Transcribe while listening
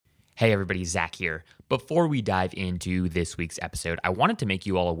Hey everybody, Zach here. Before we dive into this week's episode, I wanted to make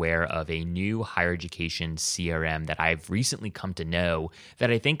you all aware of a new higher education CRM that I've recently come to know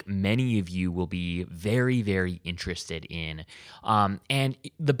that I think many of you will be very, very interested in. And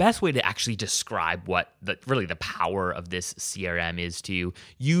the best way to actually describe what the power of this CRM is to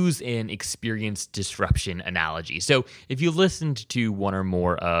use an experience disruption analogy. So if you listened to one or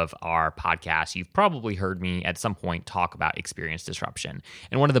more of our podcasts, you've probably heard me at some point talk about experience disruption.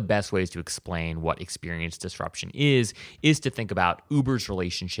 And one of the best ways to explain what experience disruption is to think about Uber's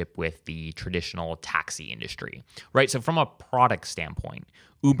relationship with the traditional taxi industry, right? So from a product standpoint,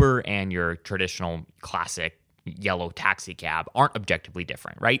 Uber and your traditional classic yellow taxi cab aren't objectively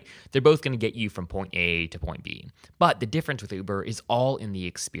different, right? They're both going to get you from point A to point B. But the difference with Uber is all in the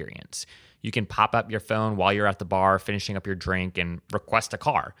experience. You can pop up your phone while you're at the bar finishing up your drink and request a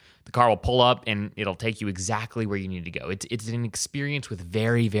car. The car will pull up and it'll take you exactly where you need to go. It's an experience with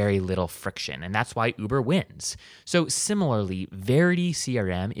very, very little friction, and that's why Uber wins. So similarly, Verity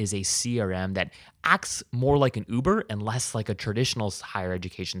CRM is a CRM that acts more like an Uber and less like a traditional higher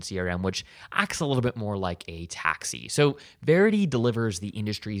education CRM, which acts a little bit more like a taxi. So Verity delivers the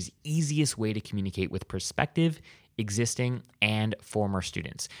industry's easiest way to communicate with prospective, existing, and former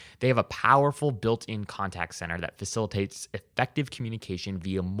students. They have a powerful built-in contact center that facilitates effective communication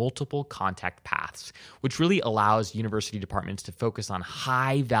via multiple contact paths, which really allows university departments to focus on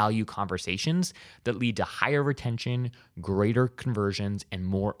high-value conversations that lead to higher retention, greater conversions, and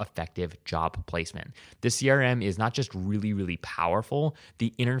more effective job placement. The CRM is not just really, really powerful,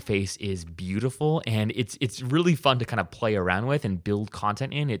 the interface is beautiful, and it's really fun to kind of play around with and build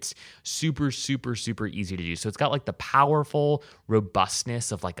content in. It's super, super, super easy to do. So it's got like the powerful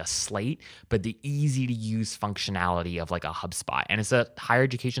robustness of like a Slate, but the easy to use functionality of like a HubSpot. And it's a higher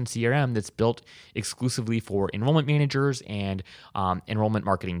education CRM that's built exclusively for enrollment managers and enrollment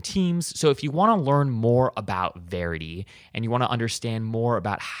marketing teams. So if you want to learn more about Verity and you want to understand more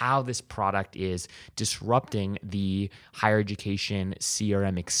about how this product is disrupting the higher education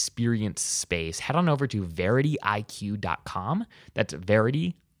CRM experience space, head on over to VerityIQ.com. That's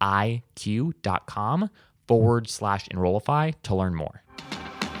VerityIQ.com/Enrollify to learn more.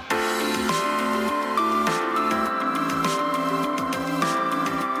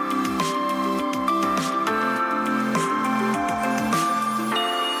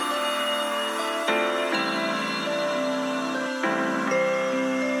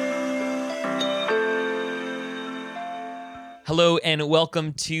 Hello and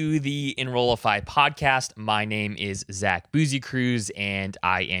welcome to the Enrollify podcast. My name is Zach Boozy-Cruz and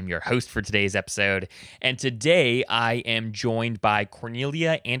I am your host for today's episode. And today I am joined by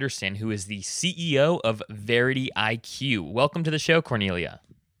Cornelia Anderson, who is the CEO of Verity IQ. Welcome to the show, Cornelia.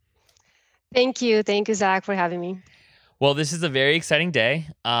 Thank you. Thank you, Zach, for having me. Well, this is a very exciting day.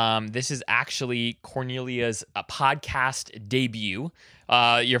 This is actually Cornelia's podcast debut.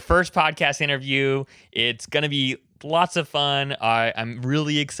 Your first podcast interview. It's going to be lots of fun. I'm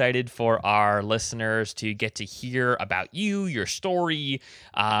really excited for our listeners to get to hear about you, your story,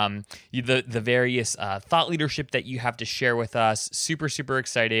 the various thought leadership that you have to share with us. Super, super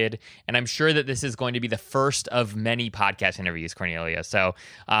excited. And I'm sure that this is going to be the first of many podcast interviews, Cornelia. So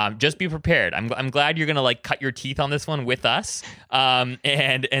just be prepared. I'm glad you're going to like cut your teeth on this one with us. And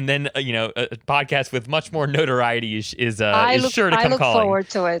then, a podcast with much more notoriety is sure to come calling. I look forward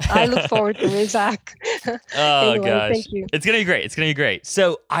to it. I look forward to it, Zach. Oh, anyway, gosh. Thank you. It's going to be great. It's going to be great.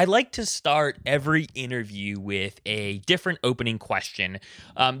 So I like to start every interview with a different opening question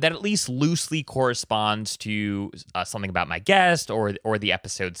that at least loosely corresponds to something about my guest or the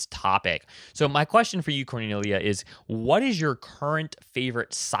episode's topic. So my question for you, Cornelia, is what is your current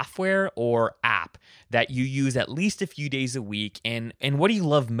favorite software or app that you use at least a few days a week? And what do you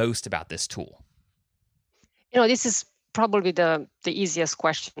love most about this tool? This is probably the easiest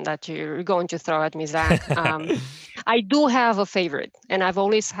question that you're going to throw at me, Zach. I do have a favorite, and I've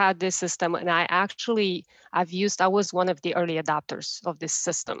always had this system, and I was one of the early adopters of this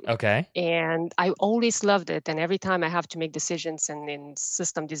system. Okay. And I always loved it. And every time I have to make decisions in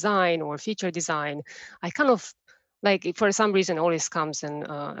system design or feature design, I kind of like, for some reason, always comes in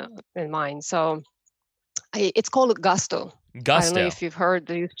mind. So it's called Gusto. Gusto. I don't know if you've heard,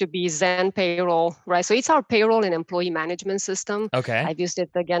 there used to be Zen Payroll, right? So it's our payroll and employee management system. Okay. I've used it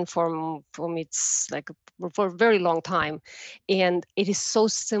again for a very long time. And it is so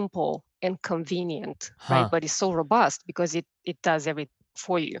simple and convenient, right? But it's so robust because it does everything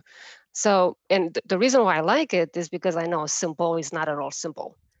for you. So, and the reason why I like it is because I know simple is not at all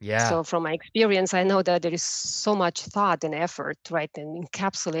simple. Yeah. So from my experience, I know that there is so much thought and effort, right, in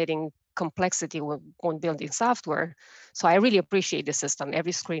encapsulating complexity when building software. So I really appreciate the system,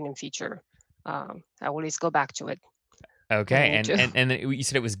 every screen and feature. I always go back to it when I Okay. need to. And you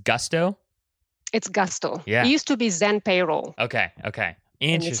said it was Gusto? It's Gusto. It Yeah. used to be Zen Payroll Okay. Okay.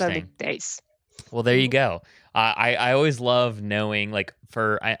 in its early Interesting. days. Well, there you Mhm. go. I always love knowing, like,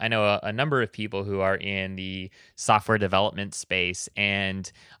 I know a number of people who are in the software development space, and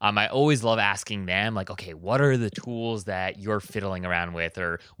I always love asking them, like, okay, what are the tools that you're fiddling around with,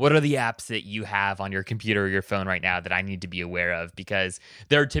 or what are the apps that you have on your computer or your phone right now that I need to be aware of, because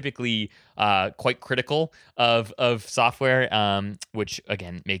they're typically quite critical of software, which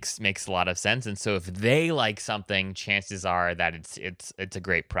again makes a lot of sense. And so if they like something, chances are that it's a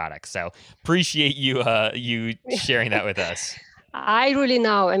great product. So appreciate you sharing that with us. I really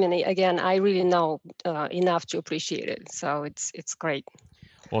know. I mean, again, I really know enough to appreciate it. So it's great.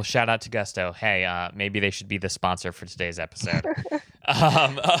 Well, shout out to Gusto. Hey, maybe they should be the sponsor for today's episode.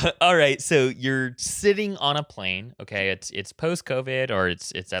 All right, so you're sitting on a plane. Okay, it's post COVID, or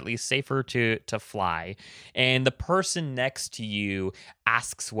it's at least safer to fly, and the person next to you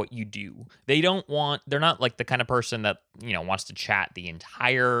asks what you do. They're not like the kind of person that wants to chat the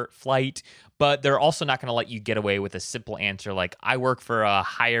entire flight, but they're also not going to let you get away with a simple answer like I work for a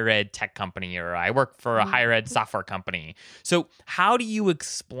higher ed tech company, or I work for a higher ed software company. So how do you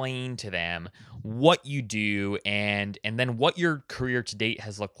explain to them what you do, and then what your career to date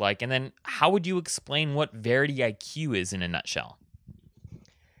has looked like, and then how would you explain what Verity IQ is in a nutshell?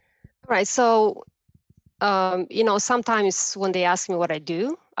 Right. So, sometimes when they ask me what I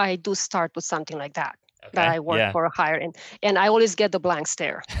do start with something like that Okay. I work Yeah. for a higher end, and I always get the blank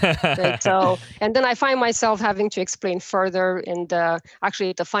stare. Right. So, and then I find myself having to explain further. And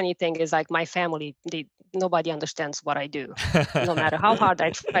actually, the funny thing is, like, my family, nobody understands what I do, no matter how hard I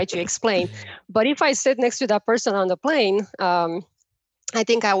try to explain. But if I sit next to that person on the plane, I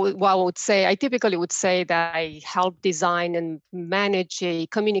think I typically would say that I help design and manage a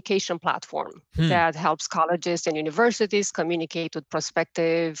communication platform Hmm. that helps colleges and universities communicate with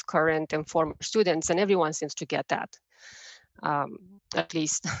prospective, current, and former students, and everyone seems to get that, um, at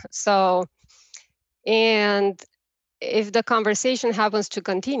least. So, and if the conversation happens to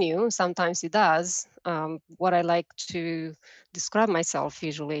continue, sometimes it does. What I like to describe myself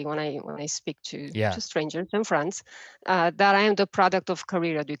usually when I speak Yeah. to strangers and friends, that I am the product of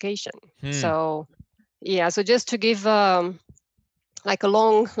career education. Hmm. So yeah, so just to give like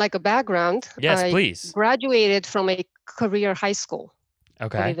a background, Yes, I please. graduated from a career high school,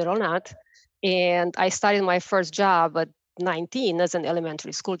 Okay. believe it or not, and I started my first job at 19 as an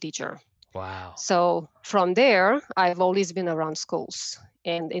elementary school teacher. Wow. So from there, I've always been around schools.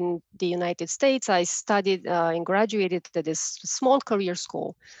 And in the United States, I studied and graduated at this small career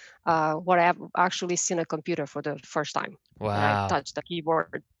school where I've actually seen a computer for the first time, where I Wow. touched the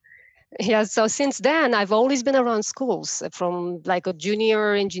keyboard. Yeah, so since then, I've always been around schools from like a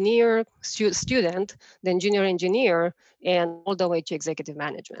junior engineer student, then junior engineer, and all the way to executive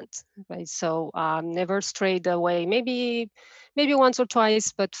management, right? So never strayed away, maybe once or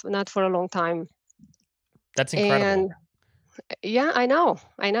twice, but not for a long time. That's incredible. And yeah, I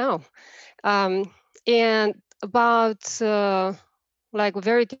know. Um, and about like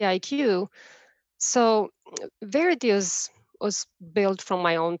Verity IQ, so Verity was built from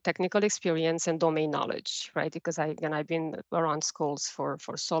my own technical experience and domain knowledge, right? Because I've been around schools for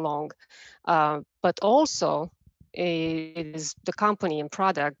so long, but also it is the company and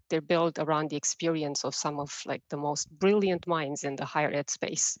product they're built around the experience of some of like the most brilliant minds in the higher ed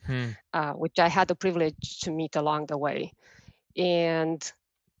space, Hmm. which I had the privilege to meet along the way. And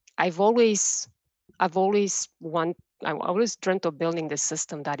I've always I've always want I always dreamt of building this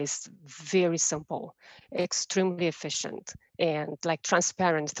system that is very simple, extremely efficient, and like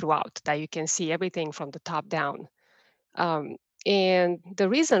transparent throughout, that you can see everything from the top down. Um, and the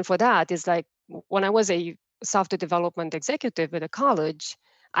reason for that is like when I was a software development executive at a college,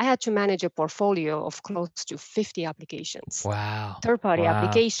 I had to manage a portfolio of close to 50 applications, Wow. third-party Wow.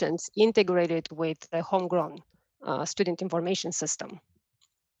 applications integrated with a homegrown student information system.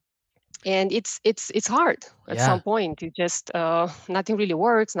 And it's hard at some Yeah. point. You just nothing really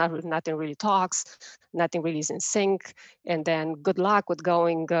works, nothing really talks, nothing really is in sync. And then good luck with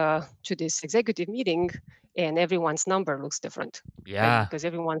going to this executive meeting, and everyone's number looks different, right? Yeah. Because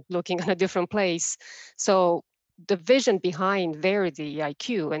everyone's looking at a different place. So the vision behind Verity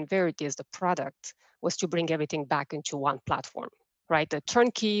IQ, and Verity as the product, was to bring everything back into one platform, right? A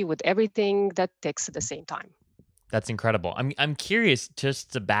turnkey with everything that ticks at the same time. That's incredible. I'm curious,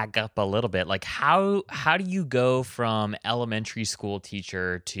 just to back up a little bit, like how do you go from elementary school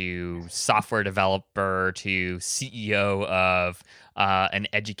teacher to software developer to CEO of an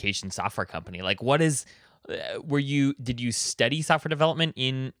education software company? Like, what is were you did you study software development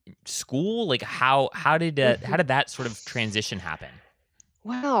in school? Like, how did that sort of transition happen?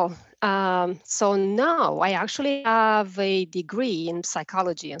 Well, so now I actually have a degree in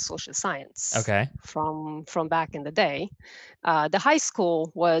psychology and social science Okay. from back in the day. The high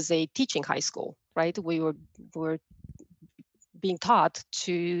school was a teaching high school, right? We were being taught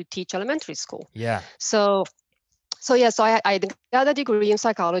to teach elementary school. Yeah. So so I got a degree in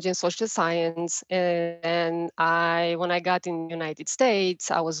psychology and social science, and when I got in the United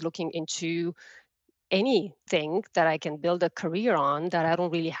States, I was looking into anything that I can build a career on that I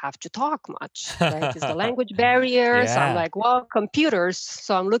don't really have to talk much, right? Is the language barrier. So I'm Yeah. like, well, computers.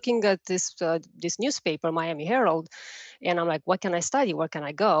 So I'm looking at this newspaper, Miami Herald, and I'm like, what can I study? Where can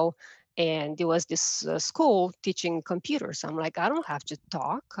I go? And there was this school teaching computers. I'm like, I don't have to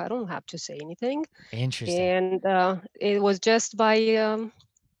talk. I don't have to say anything. Interesting. And it was just by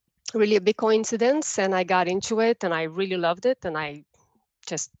really a big coincidence, and I got into it, and I really loved it, and I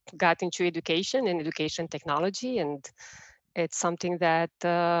just got into education and education technology, and it's something that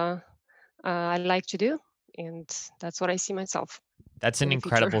I like to do, and that's what I see myself That's in an the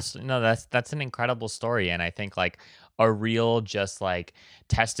future. incredible no, that's an incredible story, and I think, like, a real just, like,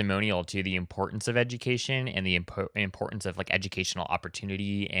 testimonial to the importance of education and the importance of, like, educational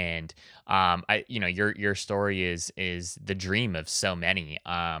opportunity, and, your story is the dream of so many,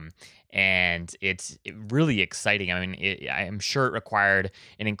 and it's really exciting. I mean, I'm sure it required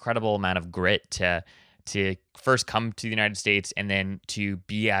an incredible amount of grit to first come to the United States and then to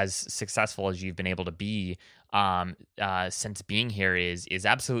be as successful as you've been able to be since being here is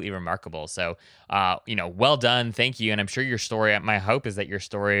absolutely remarkable. So, well done, thank you, and I'm sure your story. My hope is that your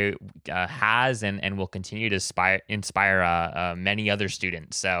story has and will continue to inspire many other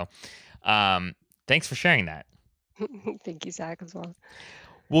students. So, thanks for sharing that. Thank you, Zach, as well.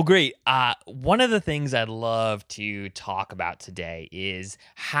 Well, great. One of the things I'd love to talk about today is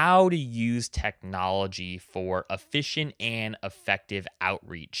how to use technology for efficient and effective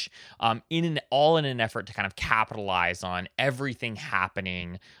outreach, in an effort to kind of capitalize on everything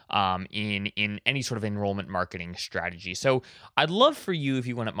happening in any sort of enrollment marketing strategy. So, I'd love for you, if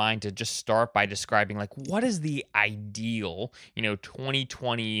you wouldn't mind, to just start by describing, like, what is the ideal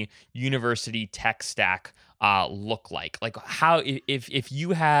 2020 university tech stack look like? Like, how, if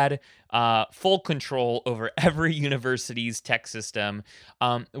you had full control over every university's tech system,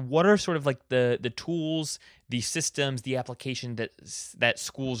 what are sort of like the tools, the systems, the application that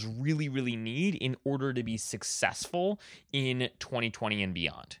schools really need in order to be successful in 2020 and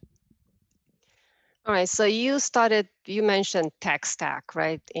beyond? All right, so you mentioned tech stack,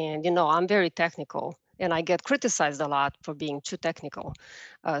 right? And I'm very technical, and I get criticized a lot for being too technical.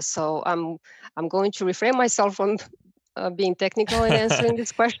 So I'm going to refrain myself from being technical in answering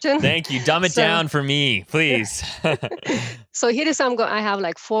this question. Thank you. Dumb it So down for me, please. so here is I have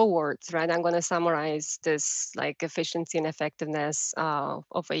like 4 words, right? I'm going to summarize this like efficiency and effectiveness of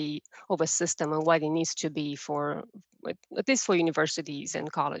a system and what it needs to be for at least for universities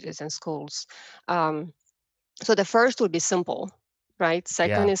and colleges and schools. Um, so the first would be simple, right?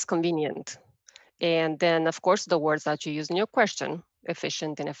 Second Yeah. is convenient, and then of course the words that you use in your question: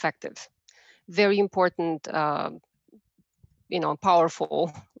 efficient and effective. Very important,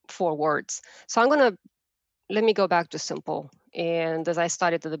 powerful 4 words. So let me go back to simple. And as I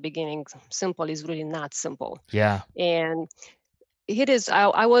started at the beginning, simple is really not simple. Yeah. And it is,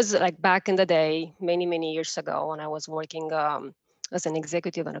 I was like back in the day, many years ago, when I was working as an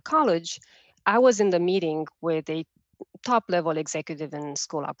executive at a college, I was in the meeting with a top level executive in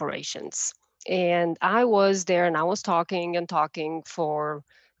school operations. And I was there and I was talking and talking for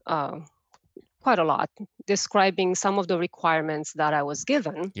uh, quite a lot, describing some of the requirements that I was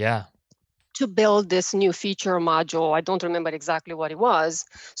given Yeah. to build this new feature module. I don't remember exactly what it was.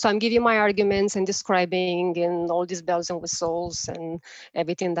 So I'm giving my arguments and describing and all these bells and whistles and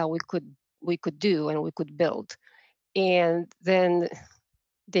everything that we could do and we could build. And then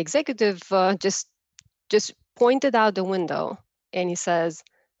the executive just pointed out the window and he says,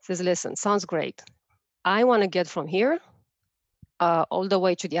 listen, sounds great. I want to get from here all the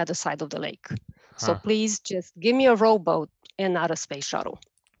way to the other side of the lake. So Huh. please just give me a rowboat and not a space shuttle.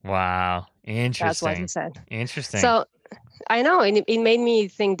 Wow. That's what he Interesting. said. Interesting. So I know, and it made me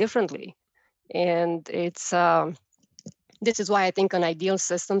think differently. And this is why I think an ideal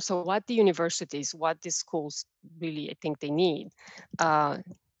system. So what the universities, what the schools really, I think they need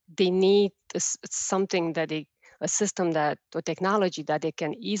something that a system that or technology that they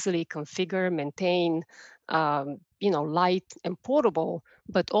can easily configure, maintain, light and portable,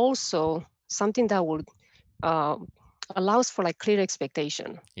 but also something that would uh, allows for like clear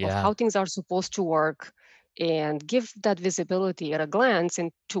expectation of Yeah. how things are supposed to work and give that visibility at a glance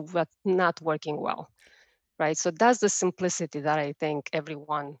into what's not working well, right? So that's the simplicity that I think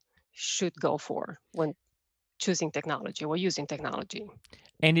everyone should go for when choosing technology or using technology.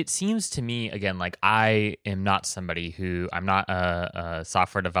 And it seems to me, again, like I am not somebody who, I'm not a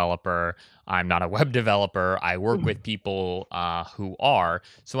software developer. I'm not a web developer. I work Mhm. with people who are.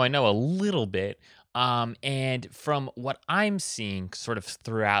 So I know a little bit. And from what I'm seeing sort of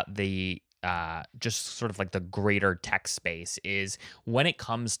throughout the, just sort of like the greater tech space is when it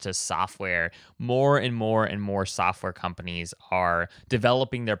comes to software, more and more and more software companies are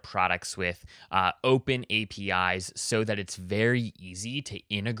developing their products with open APIs so that it's very easy to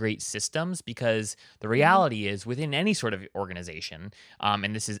integrate systems. Because the Mhm. reality is, within any sort of organization,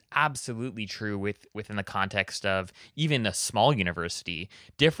 and this is absolutely true within the context of even a small university,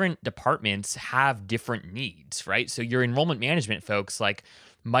 different departments have different needs, right? So your enrollment management folks like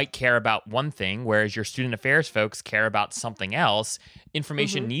might care about one thing, whereas your student affairs folks care about something else.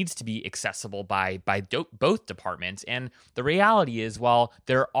 Information Mhm. needs to be accessible by both departments, and the reality is, while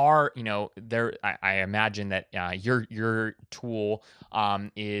there are, I imagine that your tool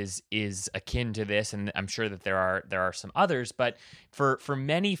is akin to this, and I'm sure that there are some others, but for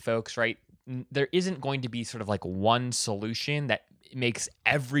many folks, right, there isn't going to be sort of like one solution that makes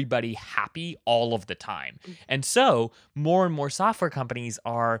everybody happy all of the time. And so more and more software companies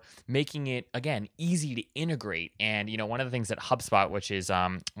are making it, again, easy to integrate. And one of the things that HubSpot, which is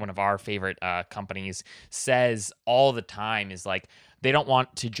one of our favorite companies, says all the time is like they don't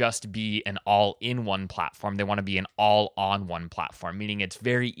want to just be an all-in-one platform. They want to be an all-on-one platform, meaning it's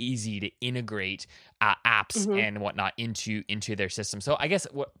very easy to integrate apps Mhm. and whatnot into their system. So I guess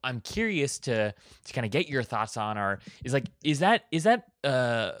what I'm curious to kind of get your thoughts on is like, is that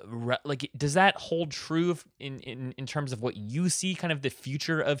like, does that hold true in terms of what you see kind of the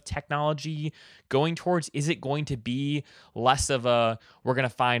future of technology going towards? Is it going to be less of a, we're going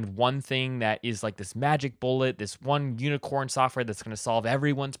to find one thing that is like this magic bullet, this one unicorn software that's going to solve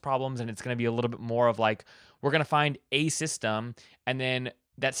everyone's problems, and it's going to be a little bit more of like, we're going to find a system, and then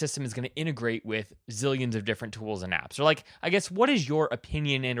that system is going to integrate with zillions of different tools and apps? Or like, I guess, what is your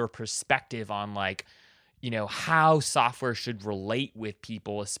opinion and or perspective on like, how software should relate with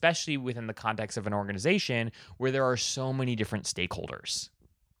people, especially within the context of an organization where there are so many different stakeholders?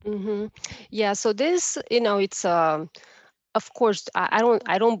 Mhm. Yeah, so this, it's of course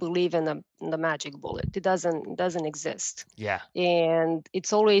I don't believe in the magic bullet. It doesn't exist. Yeah. And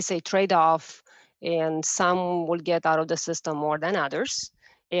it's always a trade-off, and some will get out of the system more than others,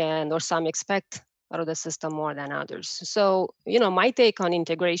 and or some expect out of the system more than others. So, my take on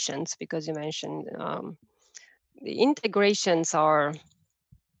integrations, because you mentioned the integrations are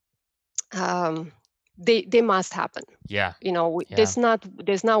um, they must happen. Yeah. Yeah. There's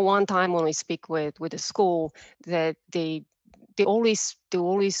not one time when we speak with the school that they always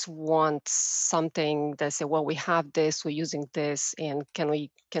want something that say, well, we have this, we're using this, and can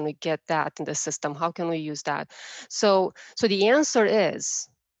we get that in the system? How can we use that? So the answer is,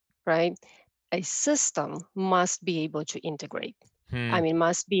 right, a system must be able to integrate. I Hmm. mean,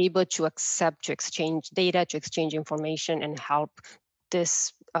 must be able to accept, to exchange data, to exchange information, and help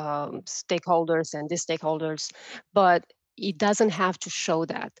this stakeholders and these stakeholders, but it doesn't have to show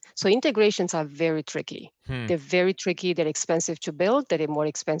that. So integrations are very tricky. Hmm. They're very tricky. They're expensive to build. They're more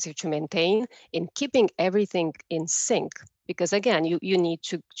expensive to maintain. In keeping everything in sync, because again, you need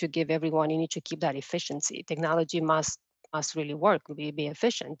to give everyone. You need to keep that efficiency. Technology must really work, be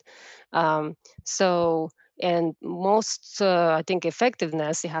efficient. Um, so and most I think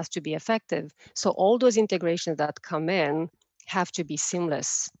effectiveness, it has to be effective. So all those integrations that come in have to be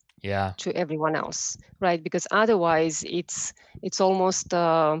seamless Yeah. to everyone else, right? Because otherwise it's almost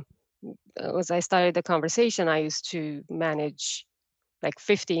as I started the conversation, I used to manage like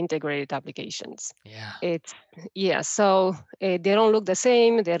 50 integrated applications. Yeah. It's Yeah, so they don't look the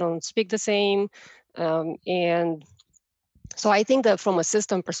same, they don't speak the same, and so I think that from a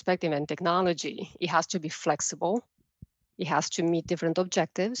system perspective and technology, it has to be flexible, it has to meet different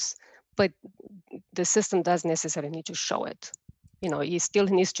objectives, but the system doesn't necessarily need to show it. It still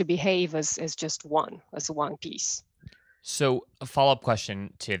needs to behave as just one, as one piece. So, a follow up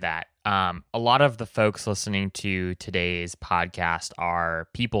question to that. a lot of the folks listening to today's podcast are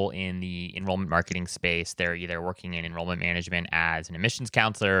people in the enrollment marketing space. They're either working in enrollment management as an admissions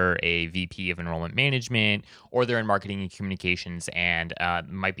counselor, a VP of enrollment management, or they're in marketing and communications and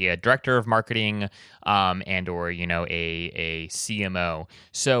might be a director of marketing and or a CMO.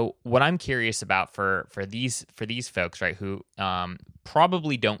 So what I'm curious about for these folks, right, who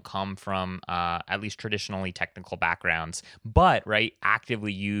probably don't come from at least traditionally technical backgrounds, but right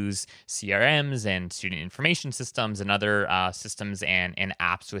actively use CRMs and student information systems and other systems and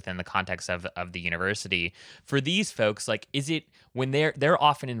apps within the context of the university. For these folks, like, is it when they're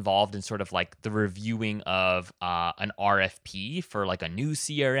often involved in sort of like the reviewing of an RFP for like a new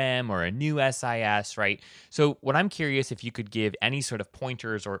CRM or a new SIS, right? So what I'm curious if you could give any sort of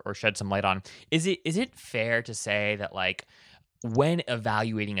pointers or shed some light on, is it fair to say that like when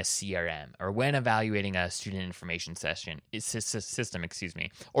evaluating a CRM or when evaluating a student information system,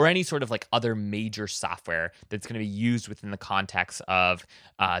 or any sort of like other major software that's going to be used within the context of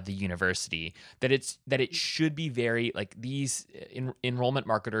the university, that it should be very like these enrollment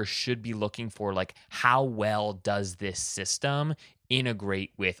marketers should be looking for like how well does this system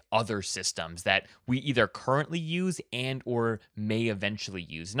integrate with other systems that we either currently use and or may eventually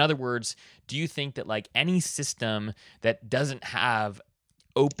use. In other words, do you think that like any system that doesn't have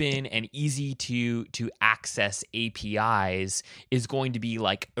open and easy to access APIs is going to be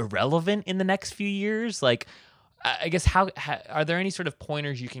like irrelevant in the next few years? Like, I guess how are there any sort of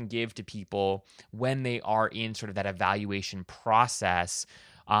pointers you can give to people when they are in sort of that evaluation process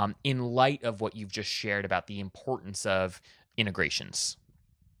in light of what you've just shared about the importance of integrations?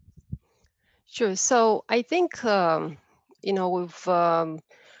 Sure. So I think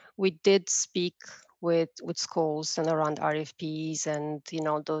we did speak with schools and around RFPs and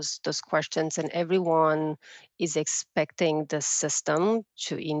those questions, and everyone is expecting the system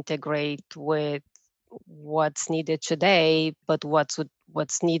to integrate with what's needed today, but what's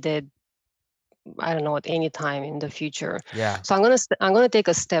needed, I don't know, at any time in the future. Yeah. So I'm gonna take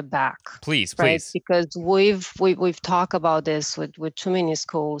a step back. Please, Right, please. because we've talked about this with too many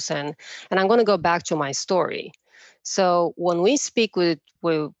schools, and I'm gonna go back to my story. So when we speak with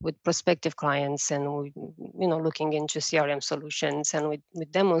prospective clients and we looking into CRM solutions and we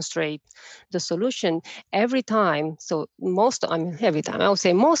demonstrate the solution every time. So every time I would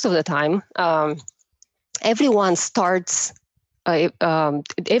say most of the time, everyone starts.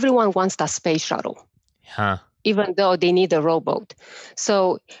 Everyone wants that space shuttle, even though they need a rowboat.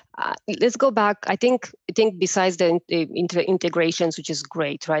 So let's go back. I think besides the integrations, which is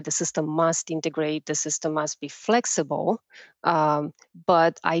great, right? The system must integrate. The system must be flexible.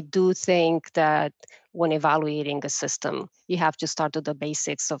 But I do think that when evaluating a system, you have to start with the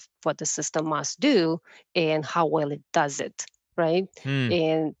basics of what the system must do and how well it does it, right?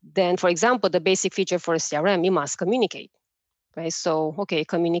 And then, for example, the basic feature for a CRM, it must communicate. Right. So, it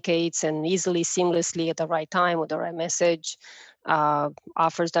communicates and easily, seamlessly at the right time with the right message,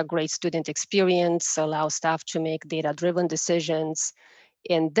 offers that great student experience, allows staff to make data-driven decisions,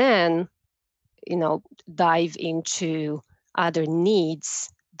 and then, dive into other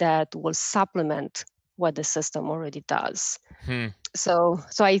needs that will supplement what the system already does. So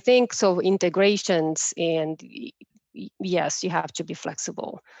I think integrations, and yes, you have to be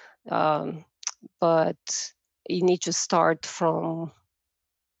flexible, but you need to start from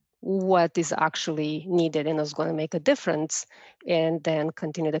what is actually needed and is going to make a difference, and then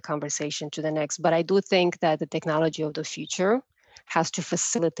continue the conversation to the next. But I do think that the technology of the future has to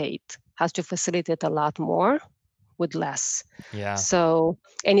facilitate a lot more with less. Yeah. So,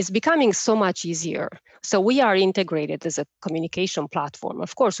 and it's becoming so much easier. So we are integrated as a communication platform.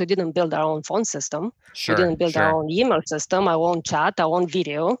 Of course, we didn't build our own phone system. Sure. We didn't build our own email system, our own chat, our own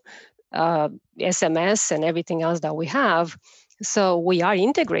video, SMS, and everything else that we have. So we are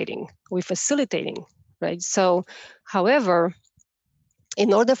integrating, we're facilitating, right? So, however,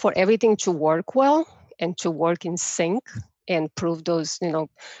 in order for everything to work well and to work in sync and prove those,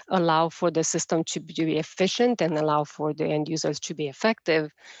 allow for the system to be efficient and allow for the end users to be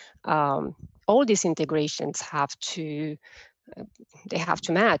effective, all these integrations have to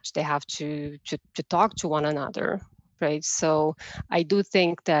match. They have to talk to one another. Right. So I do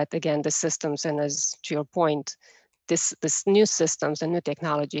think that, again, the systems, and as to your point, this new systems and new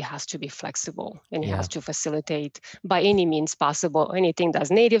technology has to be flexible, and it has to facilitate by any means possible anything that's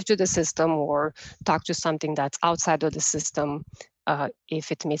native to the system or talk to something that's outside of the system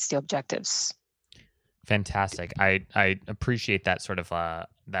if it meets the objectives. Fantastic. I appreciate that sort of that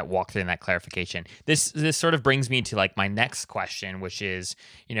walkthrough and that clarification. This sort of brings me to like my next question, which is,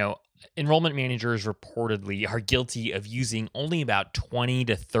 enrollment managers reportedly are guilty of using only about 20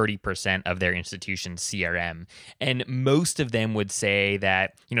 to 30% of their institution's CRM. And most of them would say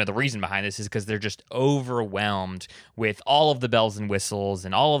that, the reason behind this is because they're just overwhelmed with all of the bells and whistles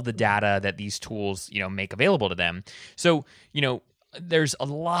and all of the data that these tools, make available to them. So, there's a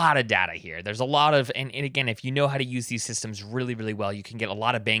lot of data here. There's a lot of, and again, if you know how to use these systems really, really well, you can get a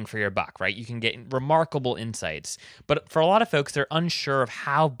lot of bang for your buck, right? You can get remarkable insights. But for a lot of folks, they're unsure of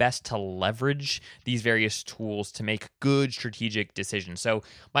how best to leverage these various tools to make good strategic decisions. So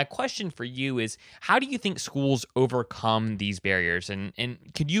my question for you is, how do you think schools overcome these barriers? And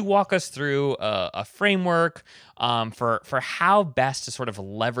could you walk us through a framework for how best to sort of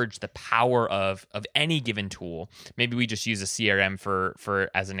leverage the power of any given tool? Maybe we just use a CRM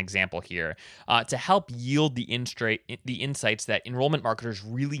for as an example here, to help yield the insights that enrollment marketers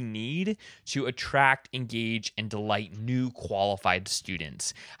really need to attract, engage, and delight new qualified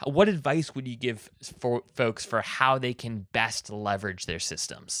students. What advice would you give for folks for how they can best leverage their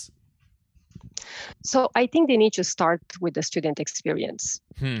systems? So I think they need to start with the student experience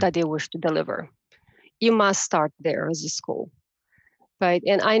that they wish to deliver. You must start there as a school. Right.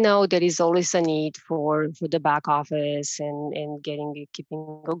 And I know there is always a need for the back office and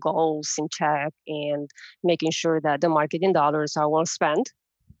keeping the goals in check and making sure that the marketing dollars are well spent.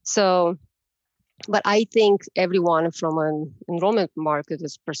 So, but I think everyone from an enrollment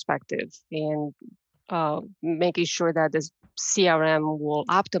marketer's perspective and making sure that the CRM will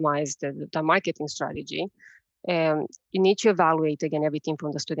optimize the marketing strategy. And you need to evaluate again everything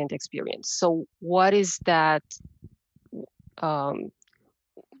from the student experience. So what is that?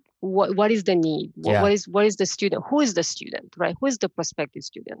 What is the need? What is the student? Who is the student, right? Who is the prospective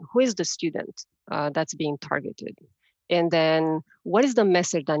student? Who is the student that's being targeted? And then what is the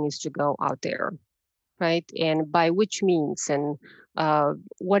message that needs to go out there, right? And by which means, and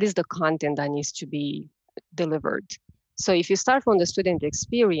what is the content that needs to be delivered? So if you start from the student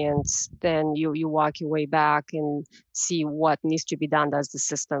experience, then you walk your way back and see what needs to be done. Does the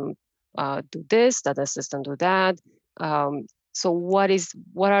system do this? Does the system do that? So what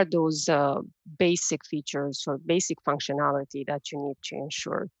are those basic features or basic functionality that you need to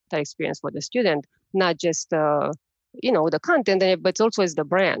ensure that experience for the student, not just the content, but it's also is the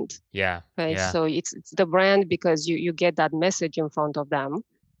brand. Yeah. Right. Yeah. So it's the brand because you get that message in front of them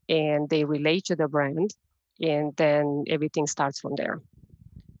and they relate to the brand, and then everything starts from there.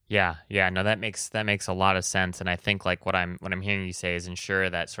 Yeah, no, that makes a lot of sense, and I think like what I'm hearing you say is ensure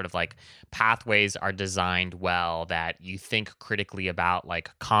that sort of like pathways are designed well, that you think critically about like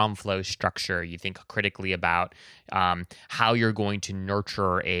comm flow structure, you think critically about how you're going to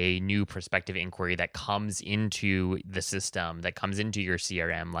nurture a new prospective inquiry that comes into the system, that comes into your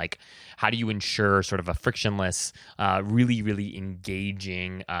CRM. Like, how do you ensure sort of a frictionless, really, really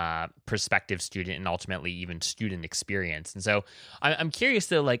engaging prospective student and ultimately even student experience? And so I'm curious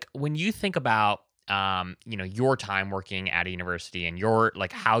though, like when you think about your time working at a university and your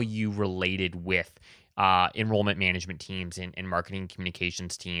like how you related with enrollment management teams and marketing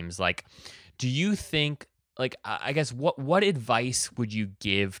communications teams, like do you think like I guess what advice would you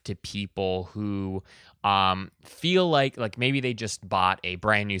give to people who feel like maybe they just bought a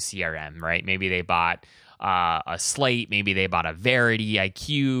brand new CRM, right? Maybe they bought a Slate, maybe they bought a Verity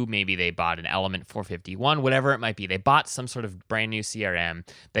IQ, maybe they bought an Element 451, whatever it might be. They bought some sort of brand new CRM.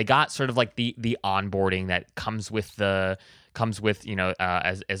 They got sort of like the onboarding that comes with as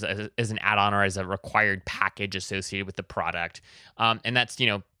an add-on or as a required package associated with the product, and that's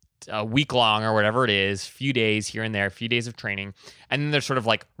a week long or whatever it is, few days here and there, a few days of training, and then they're sort of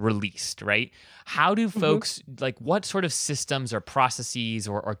like released, right? How do folks like what sort of systems or processes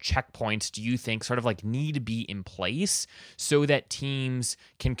or checkpoints do you think sort of like need to be in place so that teams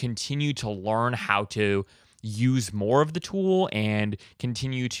can continue to learn how to use more of the tool and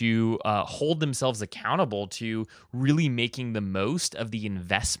continue to hold themselves accountable to really making the most of the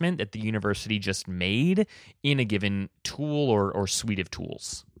investment that the university just made in a given tool or suite of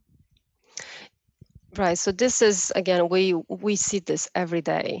tools? Right. So this is again, we see this every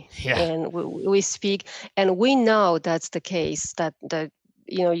day, and we speak, and we know that's the case. That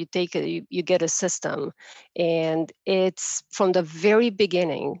you get a system, and it's from the very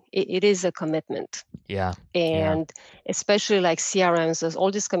beginning. It is a commitment. Yeah. And especially like CRMs, there's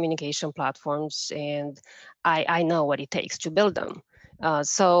all these communication platforms, and I know what it takes to build them.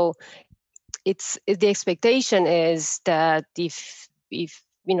 So the expectation is that if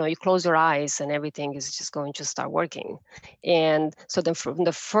you close your eyes and everything is just going to start working. And so then from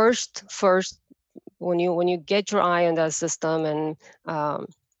the first when you get your eye on that system and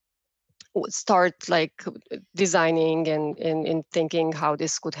start like designing and thinking how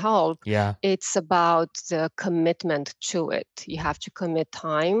this could help, Yeah. it's about the commitment to it. You have to commit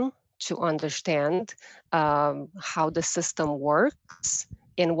time to understand how the system works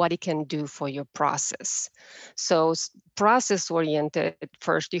and what it can do for your process. So process oriented,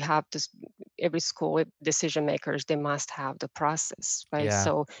 first you have to, every school decision makers, they must have the process, right? Yeah.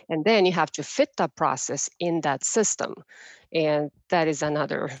 So, and then you have to fit that process in that system. And that is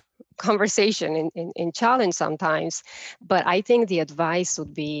another conversation and challenge sometimes. But I think the advice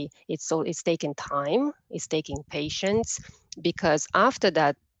would be it's taking time, it's taking patience, because after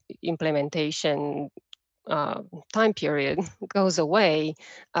that implementation uh, time period goes away,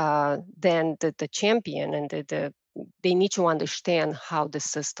 then the champion and they need to understand how the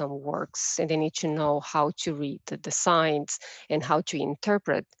system works, and they need to know how to read the signs and how to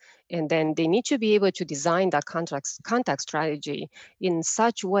interpret. And then they need to be able to design that contact strategy in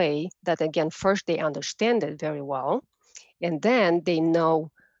such way that, again, first they understand it very well, and then they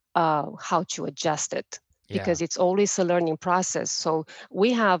know how to adjust it, Yeah. because it's always a learning process. So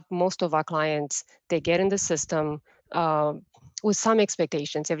we have most of our clients, they get in the system uh, with some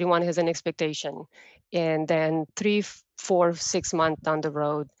expectations. Everyone has an expectation, and then 3, 4, 6 months down the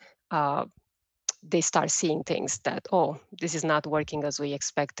road, uh, they start seeing things that, oh, this is not working as we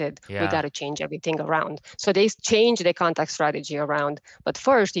expected, we got Yeah. to change everything around. So they change their contact strategy around. But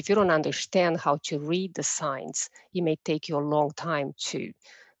first, if you don't understand how to read the signs, it may take you a long time to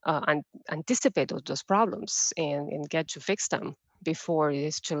anticipate those problems and get to fix them before it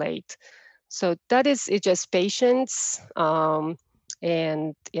is too late. So that is it, just patience,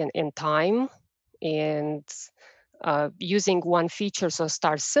 and time, and using one feature. So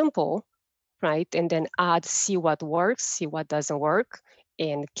start simple, right? And then add, see what works, see what doesn't work,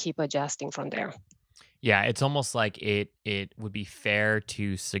 and keep adjusting from there. Yeah, it's almost like it would be fair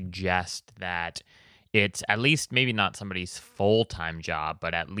to suggest that it's at least maybe not somebody's full-time job,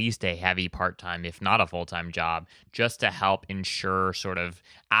 but at least a heavy part-time, if not a full-time job, just to help ensure sort of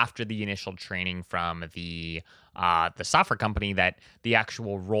after the initial training from the software company that the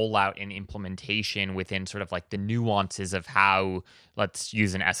actual rollout and implementation within sort of like the nuances of how, let's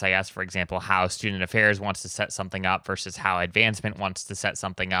use an SIS for example, how student affairs wants to set something up versus how advancement wants to set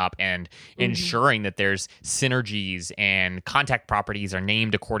something up, and Hmm. ensuring that there's synergies and contact properties are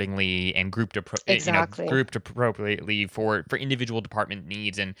named accordingly and Exactly. grouped appropriately for individual department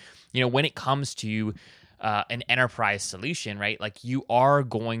needs. And when it comes to an enterprise solution, right? Like you are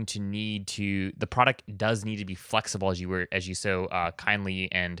going to need to, the product does need to be flexible, as you so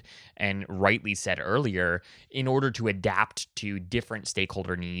kindly and rightly said earlier, in order to adapt to different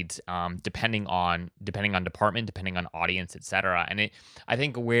stakeholder needs, depending on department, depending on audience, etc. And I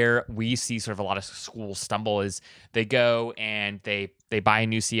think where we see sort of a lot of schools stumble is they go and they buy a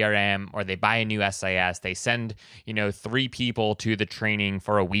new CRM or they buy a new SIS. They send 3 people to the training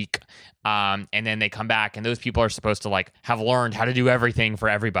for a week, and then they come back and those people are supposed to like have learned how to do everything for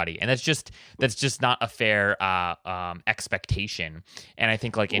everybody, and that's just not a fair expectation. And I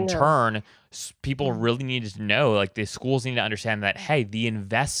think like in No. turn, people Mhm. really need to know, like the schools need to understand that, hey, the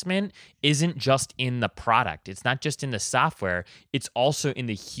investment isn't just in the product, it's not just in the software, it's also in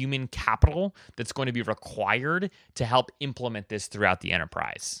the human capital that's going to be required to help implement this throughout the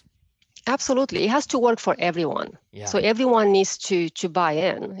enterprise. Absolutely. It has to work for everyone. Yeah. So everyone needs to buy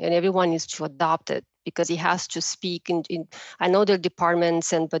in, and everyone needs to adopt it, because it has to speak in I know there are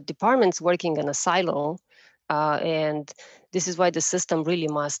departments, but departments working in a silo. And this is why the system really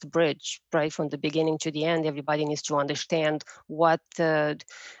must bridge right from the beginning to the end. Everybody needs to understand what the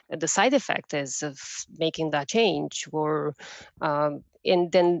side effect is of making that change, or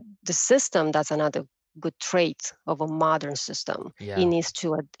and then the system. That's another good trait of a modern system. It Yeah. needs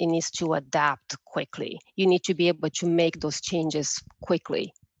to it needs to adapt quickly. You need to be able to make those changes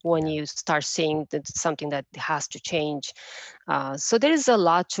quickly when Yeah. you start seeing that something that has to change. So there is a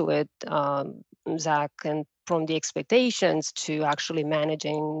lot to it, Zach, and from the expectations to actually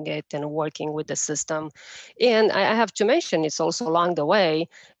managing it and working with the system. And I have to mention, it's also along the way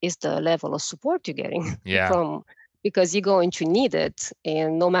is the level of support you're getting Yeah. from, because you're going to need it.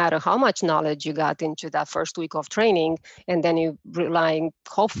 And no matter how much knowledge you got into that first week of training, and then you relying,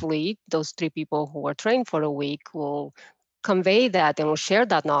 hopefully, those 3 people who were trained for a week will convey that and will share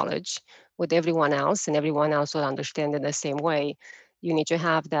that knowledge with everyone else, and everyone else will understand in the same way. You need to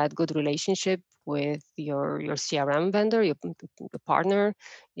have that good relationship with your CRM vendor, your partner,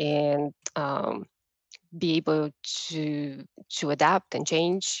 and be able to adapt and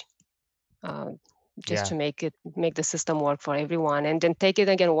change, uh, just Yeah. to make the system work for everyone, and then take it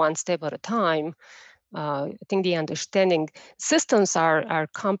again one step at a time, I think the understanding systems are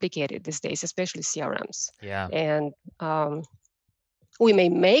complicated these days, especially CRMs, Yeah. and we may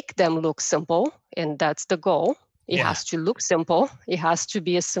make them look simple, and that's the goal. It Yeah. has to look simple. It has to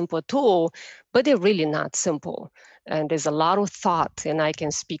be a simple tool, but they're really not simple. And there's a lot of thought, and I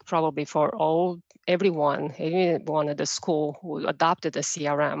can speak probably for everyone at the school who adopted a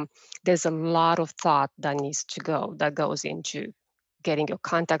CRM. There's a lot of thought that goes into getting your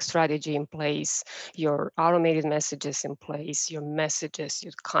contact strategy in place, your automated messages in place, your messages,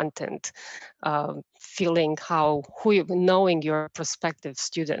 your content, feeling knowing your prospective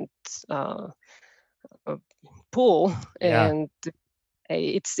student uh, uh, pool, Yeah. and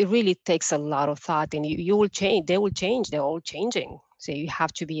it really takes a lot of thought, and you will change. They will change. They're all changing, so you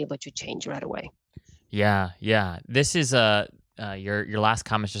have to be able to change right away. Yeah, yeah. This is your last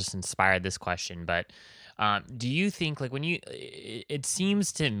comments just inspired this question, but do you think like when it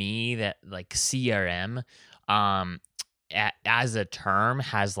seems to me that like CRM um as a term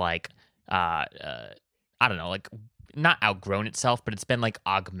has like uh, uh I don't know, like not outgrown itself, but it's been like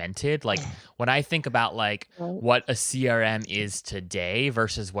augmented. Like when I think about like Right. what a CRM is today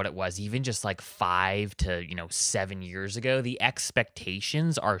versus what it was even just like 5 to, 7 years ago, the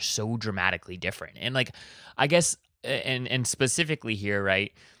expectations are so dramatically different. And like I guess and specifically here,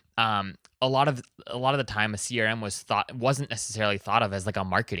 right? A lot of the time a CRM wasn't necessarily thought of as like a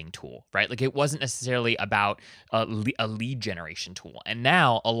marketing tool, right? Like it wasn't necessarily about a lead generation tool. And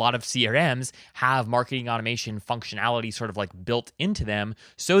now a lot of CRMs have marketing automation functionality sort of like built into them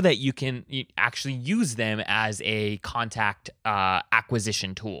so that you can actually use them as a contact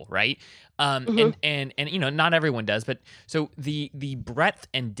acquisition tool, right? Mhm. And not everyone does, but so the breadth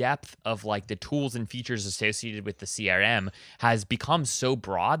and depth of like the tools and features associated with the CRM has become so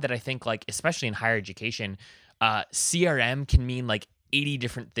broad that I think like especially in higher education, CRM can mean like 80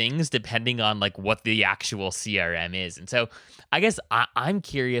 different things depending on like what the actual CRM is. And so I guess I'm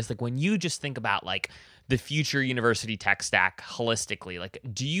curious, like when you just think about like the future university tech stack holistically, like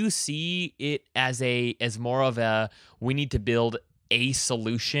do you see it as more of a we need to build a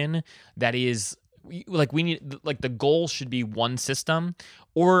solution that is like we need like the goal should be one system,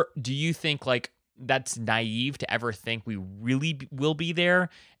 or do you think like that's naive to ever think we really will be there,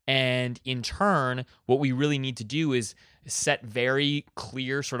 and in turn what we really need to do is set very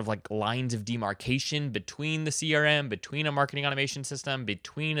clear sort of like lines of demarcation between the CRM, between a marketing automation system,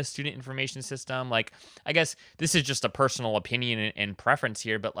 between a student information system? Like I guess this is just a personal opinion and preference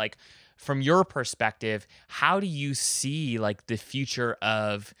here, but like from your perspective, how do you see like the future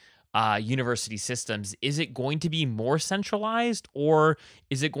of university systems? Is it going to be more centralized, or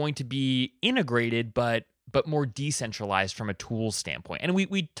is it going to be integrated but more decentralized from a tools standpoint? And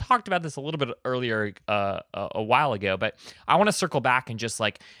we talked about this a little bit earlier a while ago, but I want to circle back and just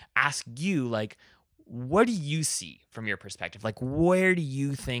like ask you like what do you see from your perspective? Like where do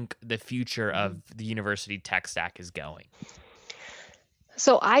you think the future of Mhm. the university tech stack is going?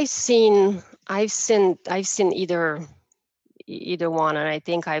 So I've seen either one, and I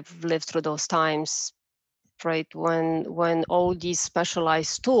think I've lived through those times, right? When all these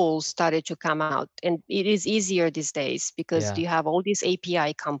specialized tools started to come out, and it is easier these days because Yeah. you have all these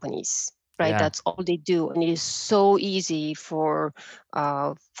API companies, right? Yeah. That's all they do, and it is so easy for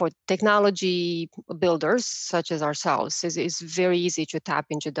technology builders such as ourselves. It's very easy to tap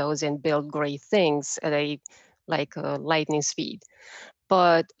into those and build great things at a lightning speed.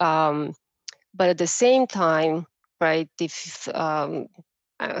 But at the same time, right? If I'm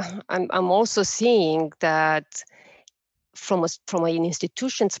also seeing that from an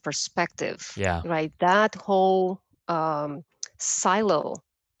institution's perspective, Yeah. right? That whole silo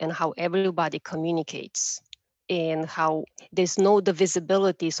and how everybody communicates and how there's no the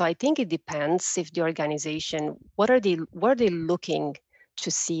visibility. So I think it depends if the organization what are they looking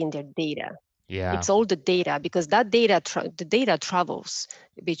to see in their data. Yeah. It's all the data because the data travels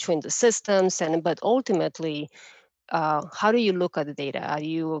between the systems, and but ultimately how do you look at the data? Are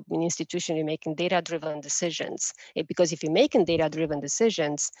you an institution, you're making data-driven decisions? Because if you're making data-driven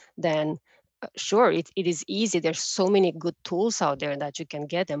decisions, then sure, it is easy. There's so many good tools out there that you can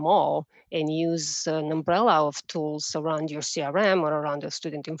get them all and use an umbrella of tools around your CRM or around your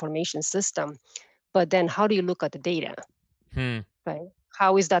student information system. But then how do you look at the data, Hmm. right?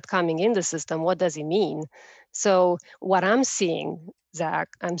 How is that coming in the system? What does it mean? So what I'm seeing, Zach,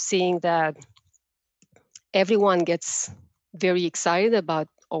 I'm seeing that everyone gets very excited about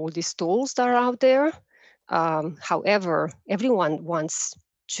all these tools that are out there. However, everyone wants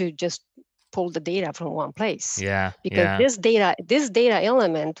to just pull the data from one place Yeah. because Yeah. this data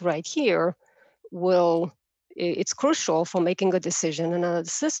element right here will it's crucial for making a decision in another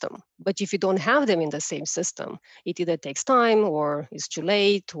system. But if you don't have them in the same system, it either takes time or it's too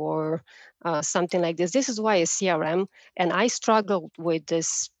late or something like this. This is why a CRM, and I struggled with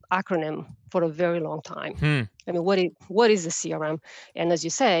this acronym for a very long time. I mean, what is a CRM? And as you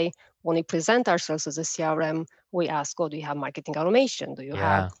say, when we present ourselves as a CRM, we ask, oh, do you have marketing automation? Do you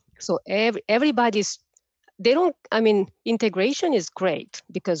have? So everybody's, they don't, I mean, integration is great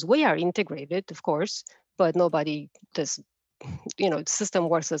because we are integrated, of course, but nobody does, the system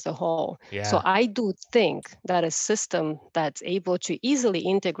works as a whole. So I do think that a system that's able to easily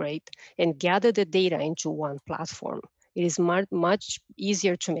integrate and gather the data into one platform, it is much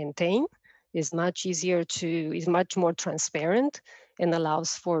easier to maintain, is much more transparent, and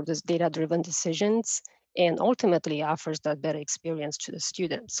allows for this data-driven decisions, and ultimately offers that better experience to the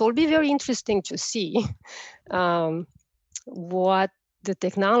students. So it'll be very interesting to see what the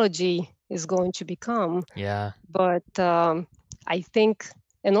technology is going to become. But I think,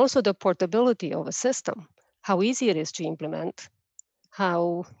 and also the portability of a system, how easy it is to implement,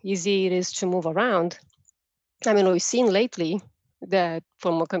 how easy it is to move around. I mean, we've seen lately that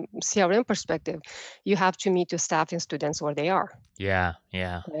from a CRM perspective, you have to meet your staff and students where they are.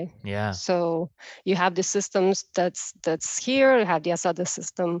 Okay? So you have the systems that's here, you have this other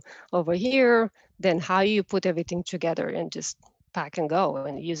system over here, then how you put everything together and just pack and go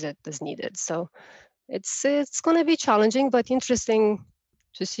and use it as needed. So it's going to be challenging, but interesting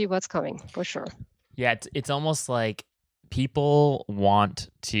to see what's coming for sure. Yeah, it's almost like people want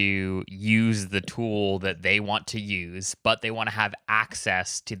to use the tool that they want to use, but they want to have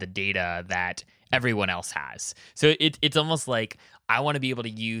access to the data that everyone else has. So it's almost like I want to be able to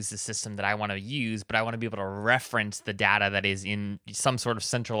use the system that I want to use, but I want to be able to reference the data that is in some sort of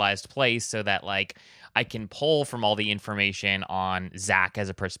centralized place so that like I can pull from all the information on Zach as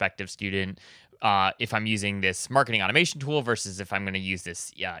a prospective student, if I'm using this marketing automation tool versus if I'm going to use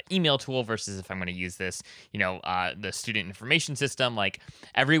this email tool versus if I'm going to use this, the student information system. Like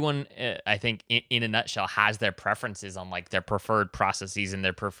everyone, I think in a nutshell has their preferences on like their preferred processes and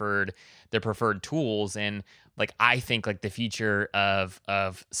their preferred tools. And like, I think like the future of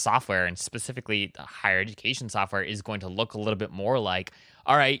software and specifically the higher education software is going to look a little bit more like,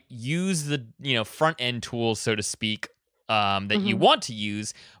 all right, use the, front end tools, so to speak, that you want to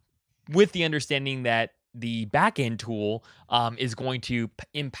use, with the understanding that the back-end tool is going to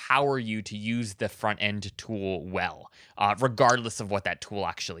empower you to use the front-end tool well, regardless of what that tool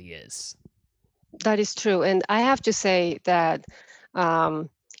actually is. That is true. And I have to say that, and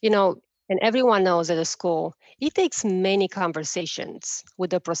everyone knows at a school, it takes many conversations with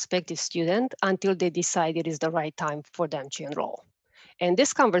the prospective student until they decide it is the right time for them to enroll. And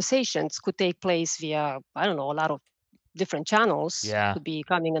these conversations could take place via, I don't know, a lot of different channels. Could be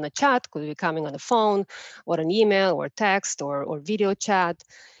coming on a chat, could be coming on a phone or an email or text or video chat.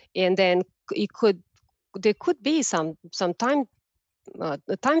 And then there could be some time,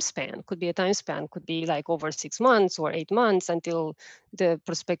 the time span could be like over 6 months or 8 months until the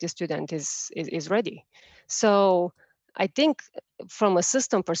prospective student is ready. So I think from a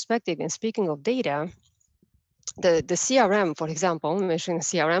system perspective, and speaking of data, the CRM, for example, mentioning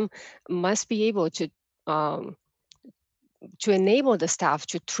CRM, must be able to enable the staff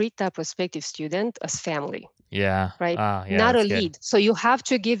to treat that prospective student as family. Right? Not a lead. So you have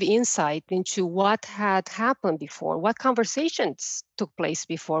to give insight into what had happened before, what conversations took place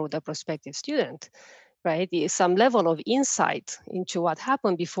before with the prospective student, right? Some level of insight into what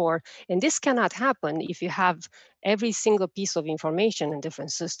happened before. And this cannot happen if you have every single piece of information in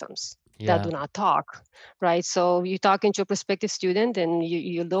different systems that do not talk, right? So you're talking to a prospective student and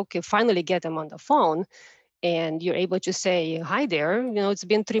you finally get them on the phone, and you're able to say, hi there, it's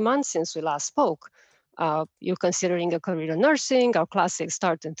been 3 months since we last spoke. You're considering a career in nursing, our classes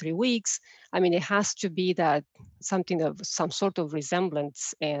start in 3 weeks. I mean, it has to be that something of some sort of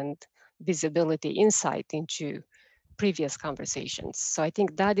resemblance and visibility, insight into previous conversations. So I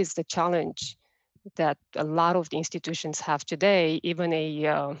think that is the challenge that a lot of the institutions have today. Even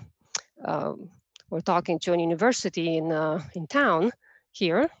we're talking to a university in town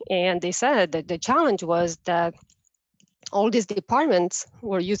here, and they said that the challenge was that all these departments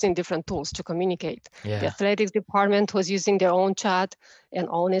were using different tools to communicate. The athletics department was using their own chat and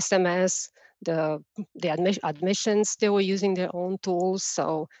own SMS. The admissions, they were using their own tools.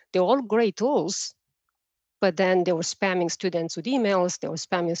 So they're all great tools, but then they were spamming students with emails, they were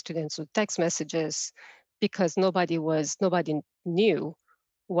spamming students with text messages, because nobody knew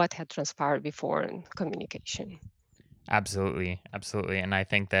what had transpired before in communication. Absolutely. And I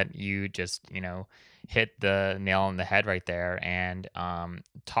think that you just, hit the nail on the head right there. And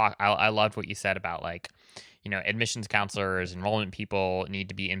I loved what you said about like, admissions counselors, enrollment people need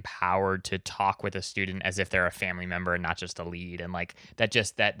to be empowered to talk with a student as if they're a family member and not just a lead. And like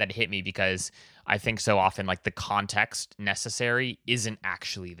that hit me because I think so often like the context necessary isn't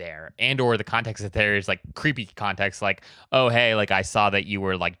actually there, and or the context that there is like creepy context, like, oh hey, like I saw that you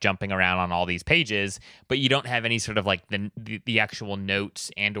were like jumping around on all these pages, but you don't have any sort of like the actual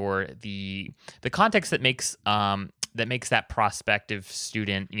notes and or the context that makes that prospective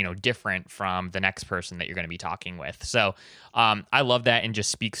student, different from the next person that you're going to be talking with. So I love that, and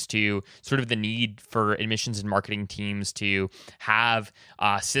just speaks to sort of the need for admissions and marketing teams to have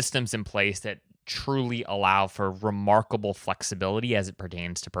systems in place that truly allow for remarkable flexibility as it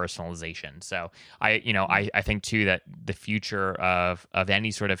pertains to personalization. So I think too that the future of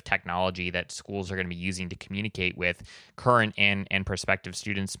any sort of technology that schools are going to be using to communicate with current and prospective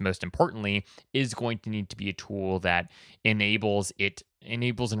students, most importantly, is going to need to be a tool that enables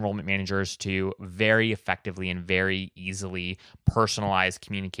enrollment managers to very effectively and very easily personalize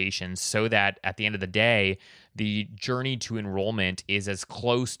communications, so that at the end of the day, the journey to enrollment is as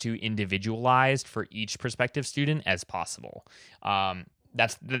close to individualized for each prospective student as possible.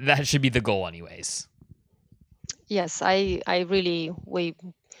 That should be the goal anyways. Yes, I really, we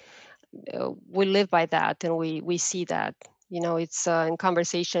live by that, and we see that. It's in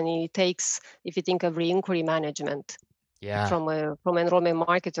conversation. It takes, if you think of re-inquiry management, from enrollment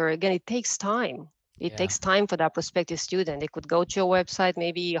marketer, again, it takes time. It takes time for that prospective student. They could go to your website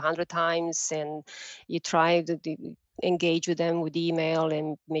maybe 100 times, and you try to engage with them with email,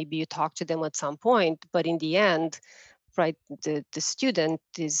 and maybe you talk to them at some point. But in the end, right, the student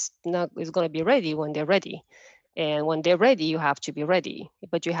is going to be ready when they're ready. And when they're ready, you have to be ready.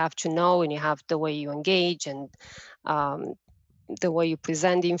 But you have to know, and you have the way you engage, and the way you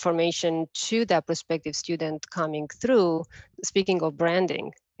present the information to that prospective student coming through. Speaking of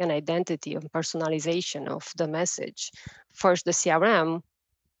branding and identity and personalization of the message, first the CRM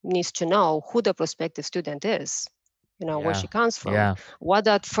needs to know who the prospective student is, where she comes from, what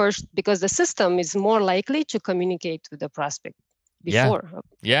that first, because the system is more likely to communicate with the prospect before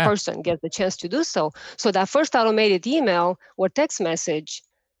a person gets the chance to do so. So that first automated email or text message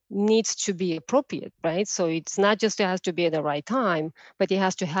needs to be appropriate, right? So it's not just it has to be at the right time, but it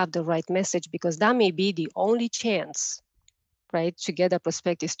has to have the right message, because that may be the only chance, right, to get a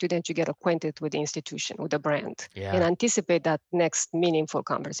prospective student to get acquainted with the institution, with the brand, and anticipate that next meaningful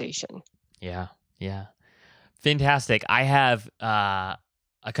conversation. Yeah. Fantastic.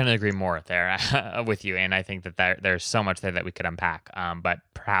 I couldn't agree more there with you, and I think that there's so much there that we could unpack, but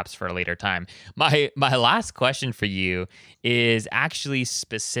perhaps for a later time. My last question for you is actually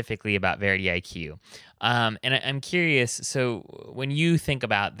specifically about Verity IQ, and I'm curious. So when you think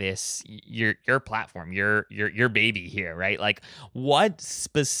about this, your platform, your baby here, right? Like, what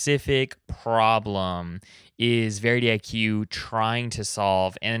specific problem is Verity IQ trying to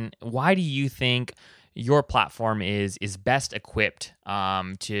solve, and why do you think your platform is best equipped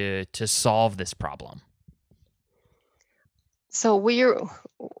to solve this problem? So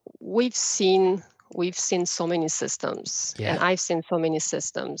we've seen so many systems, and I've seen so many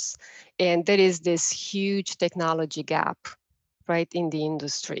systems, and there is this huge technology gap, right, in the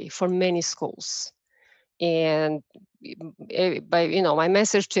industry for many schools. And my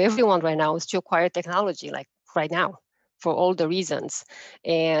message to everyone right now is to acquire technology, like right now, for all the reasons.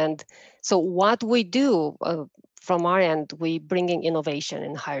 And so what we do from our end, we bring in innovation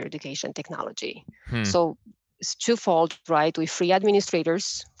in higher education technology. So it's twofold, right? We free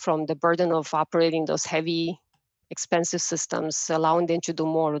administrators from the burden of operating those heavy, expensive systems, allowing them to do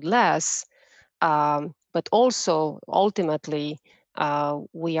more with less. But also, ultimately,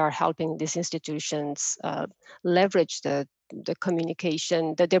 we are helping these institutions leverage the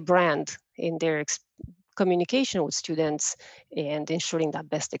communication, their brand in their communication with students, and ensuring that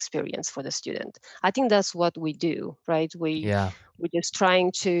best experience for the student. I think that's what we do, right? We're just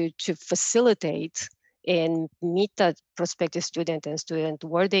trying to facilitate and meet that prospective student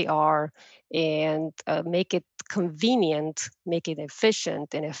where they are, and make it convenient, make it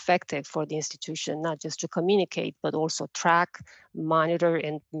efficient and effective for the institution, not just to communicate, but also track, monitor,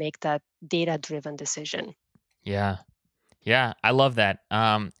 and make that data-driven decision. Yeah, I love that.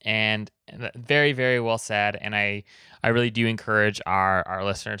 And very, very well said. And I really do encourage our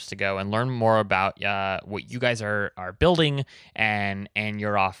listeners to go and learn more about what you guys are building and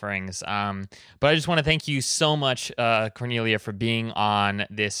your offerings. But I just want to thank you so much, Cornelia, for being on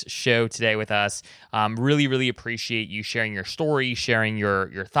this show today with us. Really, really appreciate you sharing your story, sharing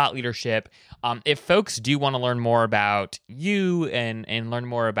your thought leadership. If folks do want to learn more about you and learn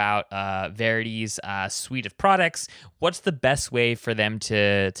more about Verity's suite of products, what's the best way for them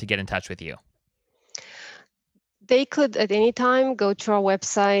to get in touch with you? They could at any time go to our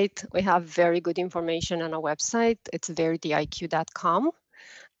website. We have very good information on our website. It's verityIQ.com.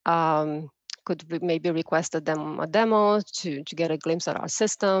 Could we maybe requested them a demo to get a glimpse at our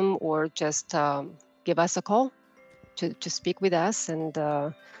system, or just give us a call to speak with us, and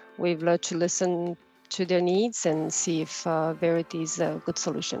we'd love to listen to their needs and see if Verity is a good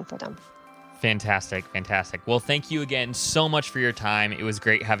solution for them. Fantastic. Well, thank you again so much for your time. It was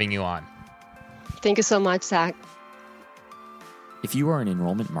great having you on. Thank you so much, Zach. If you are an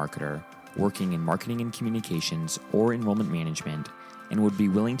enrollment marketer working in marketing and communications or enrollment management and would be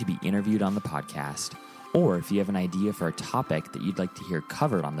willing to be interviewed on the podcast, or if you have an idea for a topic that you'd like to hear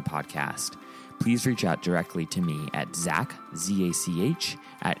covered on the podcast, please reach out directly to me at Zach, Z-A-C-H,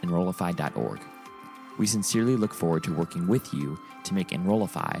 @Enrollify.org. We sincerely look forward to working with you to make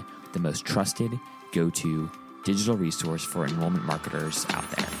Enrollify the most trusted, go-to digital resource for enrollment marketers out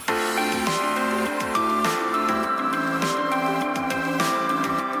there.